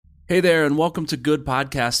Hey there, and welcome to Good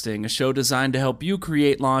Podcasting, a show designed to help you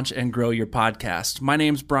create, launch, and grow your podcast. My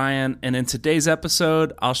name's Brian, and in today's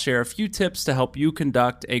episode, I'll share a few tips to help you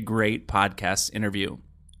conduct a great podcast interview.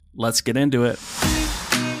 Let's get into it.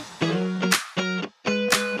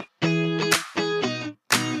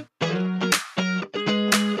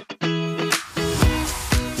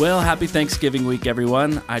 Well, happy Thanksgiving week,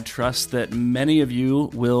 everyone. I trust that many of you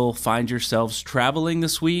will find yourselves traveling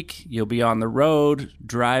this week. You'll be on the road,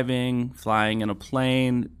 driving, flying in a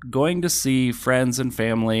plane, going to see friends and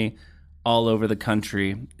family all over the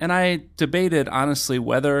country. And I debated, honestly,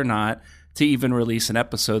 whether or not to even release an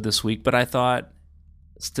episode this week, but I thought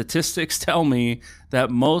statistics tell me that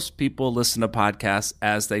most people listen to podcasts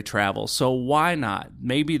as they travel. So why not?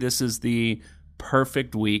 Maybe this is the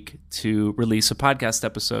perfect week to release a podcast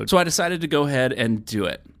episode. So I decided to go ahead and do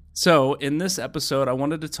it. So in this episode, I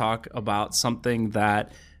wanted to talk about something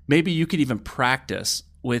that maybe you could even practice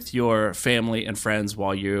with your family and friends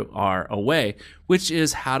while you are away, which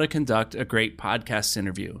is how to conduct a great podcast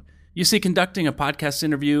interview. You see, conducting a podcast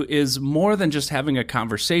interview is more than just having a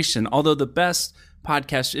conversation, although the best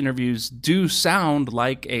podcast interviews do sound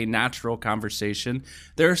like a natural conversation.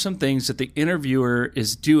 There are some things that the interviewer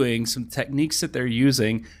is doing, some techniques that they're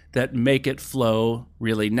using that make it flow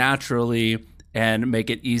really naturally and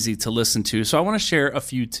make it easy to listen to. So I want to share a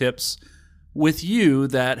few tips with you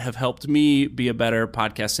that have helped me be a better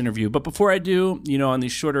podcast interview. But before I do, on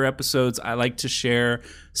these shorter episodes, I like to share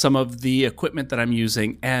some of the equipment that I'm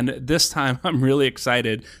using. And this time I'm really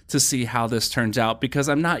excited to see how this turns out because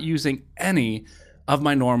I'm not using any of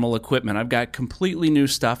my normal equipment. I've got completely new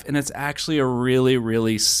stuff, and it's actually a really,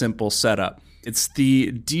 really simple setup. It's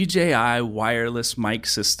the DJI wireless mic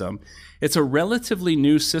system. It's a relatively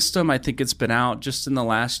new system. I think it's been out just in the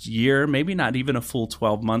last year, maybe not even a full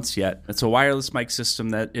 12 months yet. It's a wireless mic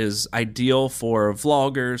system that is ideal for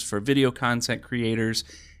vloggers, for video content creators,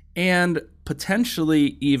 and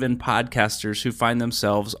potentially even podcasters who find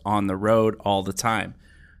themselves on the road all the time.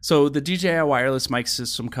 So the DJI wireless mic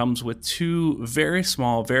system comes with two very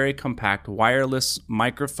small, very compact wireless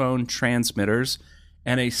microphone transmitters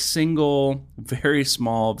and a single, very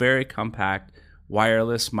small, very compact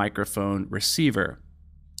wireless microphone receiver.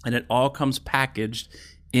 And it all comes packaged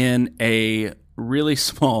in a really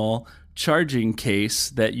small charging case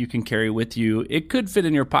that you can carry with you. It could fit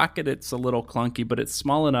in your pocket. It's a little clunky, but it's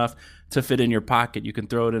small enough to fit in your pocket. You can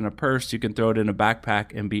throw it in a purse, you can throw it in a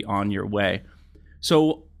backpack and be on your way.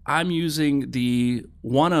 So I'm using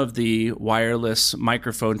one of the wireless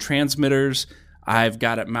microphone transmitters. I've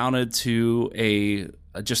got it mounted to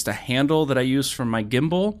just a handle that I use for my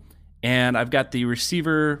gimbal, and I've got the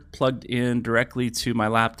receiver plugged in directly to my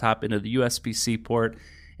laptop into the USB-C port,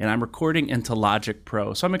 and I'm recording into Logic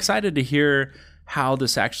Pro. So I'm excited to hear how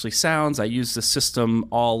this actually sounds. I used the system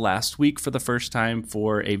all last week for the first time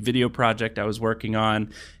for a video project I was working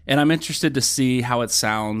on, and I'm interested to see how it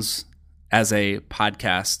sounds as a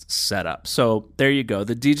podcast setup. So there you go,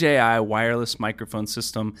 the DJI wireless microphone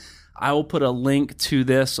system. I will put a link to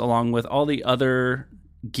this along with all the other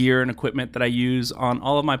gear and equipment that I use on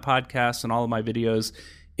all of my podcasts and all of my videos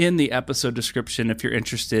in the episode description if you're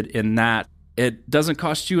interested in that. It doesn't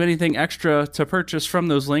cost you anything extra to purchase from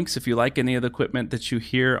those links if you like any of the equipment that you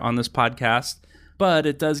hear on this podcast, but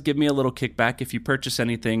it does give me a little kickback if you purchase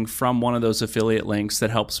anything from one of those affiliate links.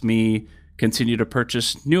 That helps me continue to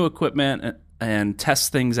purchase new equipment and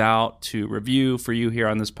test things out to review for you here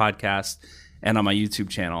on this podcast and on my YouTube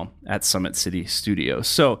channel at Summit City Studios.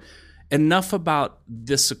 So enough about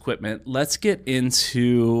this equipment. Let's get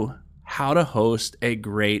into how to host a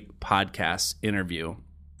great podcast interview.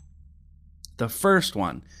 The first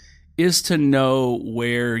one is to know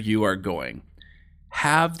where you are going.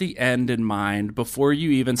 Have the end in mind before you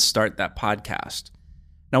even start that podcast.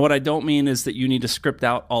 Now, what I don't mean is that you need to script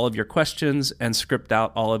out all of your questions and script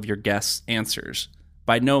out all of your guests' answers.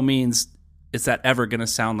 By no means is that ever going to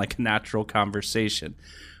sound like a natural conversation.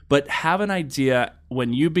 But have an idea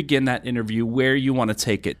when you begin that interview where you want to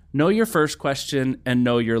take it. Know your first question and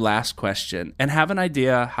know your last question. And have an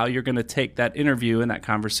idea how you're going to take that interview and that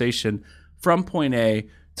conversation from point A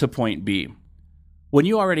to point B. When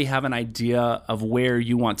you already have an idea of where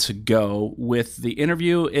you want to go with the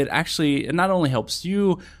interview, it not only helps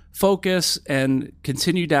you focus and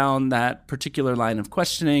continue down that particular line of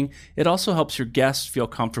questioning, it also helps your guests feel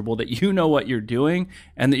comfortable that you know what you're doing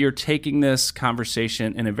and that you're taking this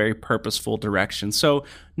conversation in a very purposeful direction. So,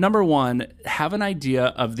 number one, have an idea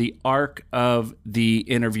of the arc of the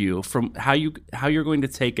interview, from how you're going to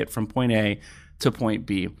take it from point A to point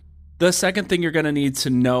B. The second thing you're going to need to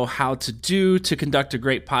know how to do to conduct a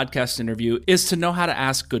great podcast interview is to know how to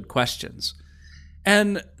ask good questions.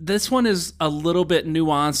 And this one is a little bit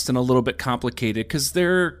nuanced and a little bit complicated because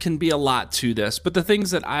there can be a lot to this. But the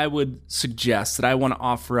things that I would suggest that I want to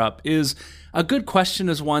offer up is a good question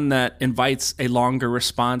is one that invites a longer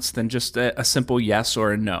response than just a simple yes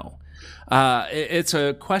or a no. It's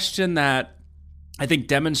a question that I think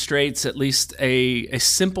demonstrates at least a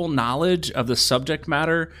simple knowledge of the subject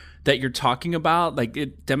matter that you're talking about. Like,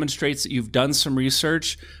 it demonstrates that you've done some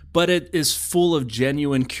research, but it is full of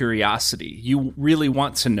genuine curiosity. You really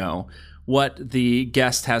want to know what the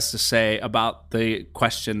guest has to say about the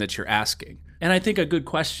question that you're asking. And I think a good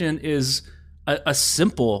question is a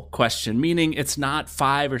simple question, meaning it's not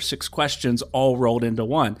 5 or 6 questions all rolled into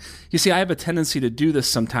one. You see, I have a tendency to do this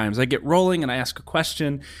sometimes. I get rolling and I ask a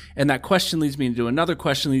question, and that question leads me to another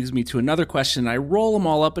question, leads me to another question, and I roll them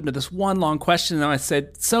all up into this one long question, and I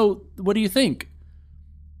said, so what do you think?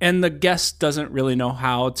 And the guest doesn't really know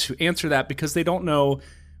how to answer that because they don't know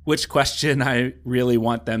which question I really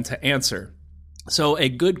want them to answer. So a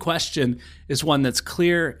good question is one that's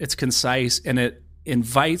clear, it's concise, and it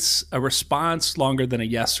invites a response longer than a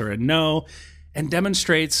yes or a no, and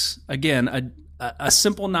demonstrates, again, a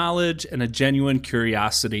simple knowledge and a genuine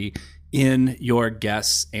curiosity in your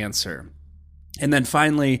guest's answer. And then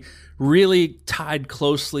finally, really tied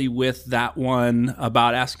closely with that one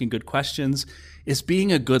about asking good questions is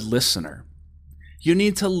being a good listener. You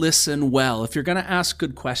need to listen well. If you're going to ask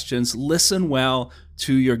good questions, listen well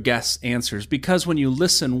to your guest's answers, because when you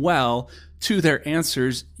listen well to their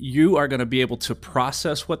answers, you are going to be able to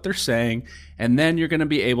process what they're saying, and then you're going to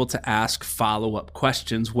be able to ask follow-up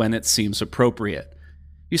questions when it seems appropriate.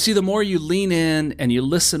 You see, the more you lean in and you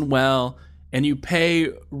listen well and you pay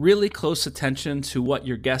really close attention to what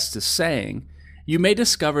your guest is saying, you may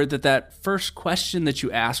discover that that first question that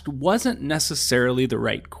you asked wasn't necessarily the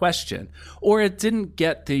right question, or it didn't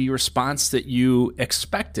get the response that you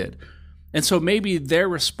expected. And so maybe their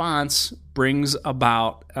response brings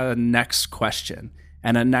about a next question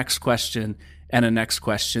and a next question and a next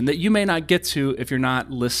question that you may not get to if you're not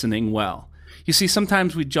listening well. You see,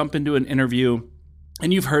 sometimes we jump into an interview,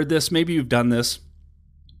 and you've heard this, maybe you've done this,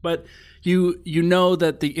 but you know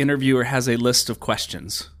that the interviewer has a list of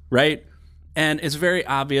questions, right? And it's very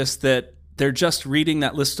obvious that they're just reading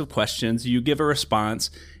that list of questions. You give a response,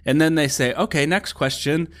 and then they say, okay, next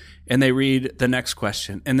question. And they read the next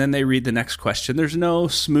question, and then they read the next question. There's no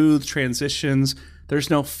smooth transitions. There's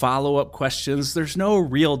no follow-up questions. There's no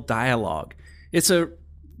real dialogue. It's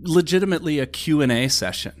legitimately a Q&A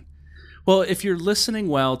session. Well, if you're listening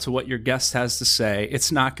well to what your guest has to say,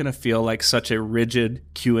 it's not going to feel like such a rigid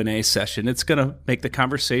Q&A session. It's going to make the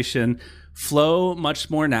conversation flow much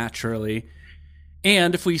more naturally.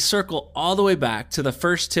 And if we circle all the way back to the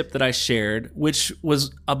first tip that I shared, which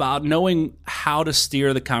was about knowing how to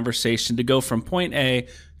steer the conversation to go from point A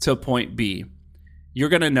to point B, you're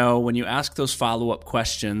going to know when you ask those follow-up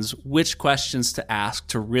questions, which questions to ask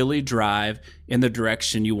to really drive in the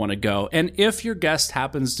direction you want to go. And if your guest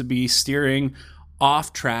happens to be steering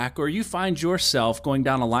off track, or you find yourself going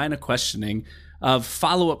down a line of questioning of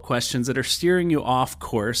follow-up questions that are steering you off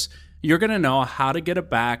course, you're going to know how to get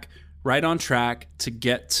it back right on track to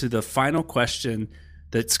get to the final question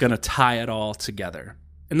that's going to tie it all together.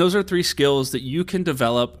 And those are 3 skills that you can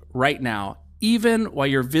develop right now, even while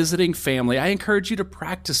you're visiting family. I encourage you to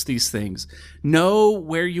practice these things. Know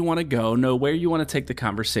where you want to go, know where you want to take the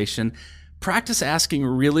conversation. Practice asking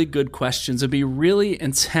really good questions and be really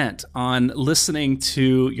intent on listening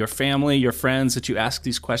to your family, your friends that you ask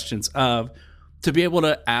these questions of, to be able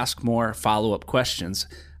to ask more follow-up questions.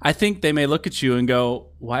 I think they may look at you and go,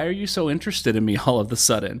 why are you so interested in me all of a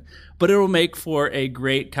sudden? But it will make for a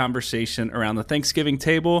great conversation around the Thanksgiving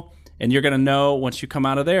table, and you're going to know once you come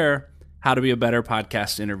out of there how to be a better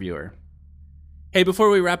podcast interviewer. Hey, before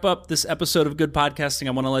we wrap up this episode of Good Podcasting,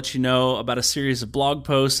 I want to let you know about a series of blog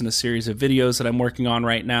posts and a series of videos that I'm working on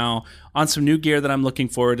right now on some new gear that I'm looking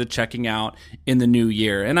forward to checking out in the new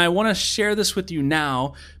year. And I want to share this with you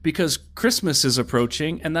now because Christmas is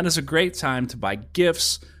approaching, and that is a great time to buy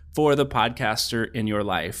gifts for the podcaster in your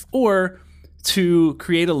life, or to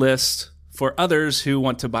create a list for others who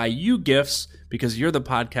want to buy you gifts because you're the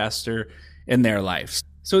podcaster in their lives.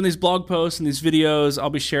 So in these blog posts and these videos,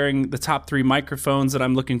 I'll be sharing the top 3 microphones that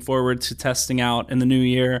I'm looking forward to testing out in the new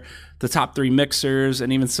year, the top 3 mixers,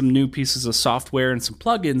 and even some new pieces of software and some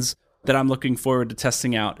plugins that I'm looking forward to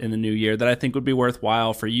testing out in the new year that I think would be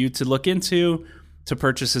worthwhile for you to look into, to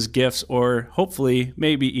purchase as gifts, or hopefully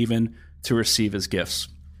maybe even to receive as gifts.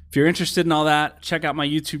 If you're interested in all that, check out my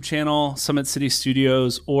YouTube channel, Summit City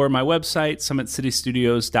Studios, or my website,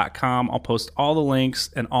 summitcitystudios.com. I'll post all the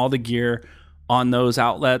links and all the gear on those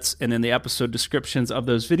outlets and in the episode descriptions of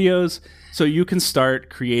those videos so you can start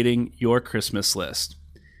creating your Christmas list.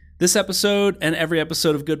 This episode and every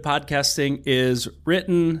episode of Good Podcasting is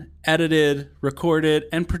written, edited, recorded,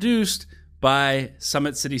 and produced by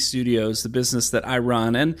Summit City Studios, the business that I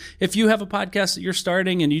run. And if you have a podcast that you're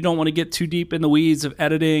starting and you don't want to get too deep in the weeds of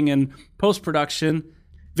editing and post-production,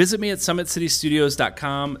 visit me at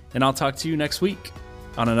summitcitystudios.com, and I'll talk to you next week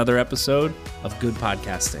on another episode of Good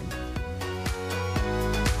Podcasting.